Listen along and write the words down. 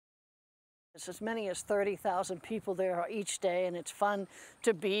It's as many as 30,000 people there each day, and it's fun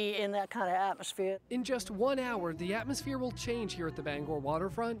to be in that kind of atmosphere. In just 1 hour, the atmosphere will change here at the Bangor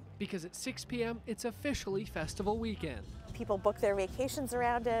waterfront because at 6 p.m. it's officially festival weekend. People book their vacations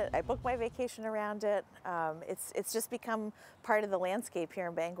around it. I book my vacation around it. It's just become part of the landscape here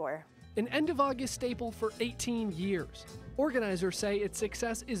in Bangor. An end of August staple for 18 years. Organizers say its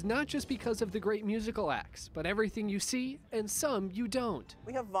success is not just because of the great musical acts, but everything you see and some you don't.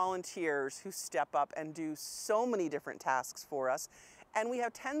 We have volunteers who step up and do so many different tasks for us, and we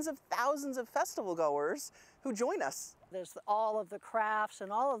have tens of thousands of festival goers who join us. There's all of the crafts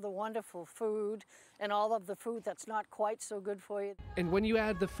and all of the wonderful food and all of the food that's not quite so good for you. And when you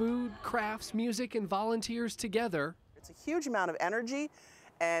add the food, crafts, music, and volunteers together, it's a huge amount of energy.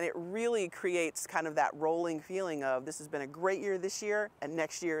 And it really creates kind of that rolling feeling of this has been a great year this year, and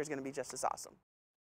next year is going to be just as awesome.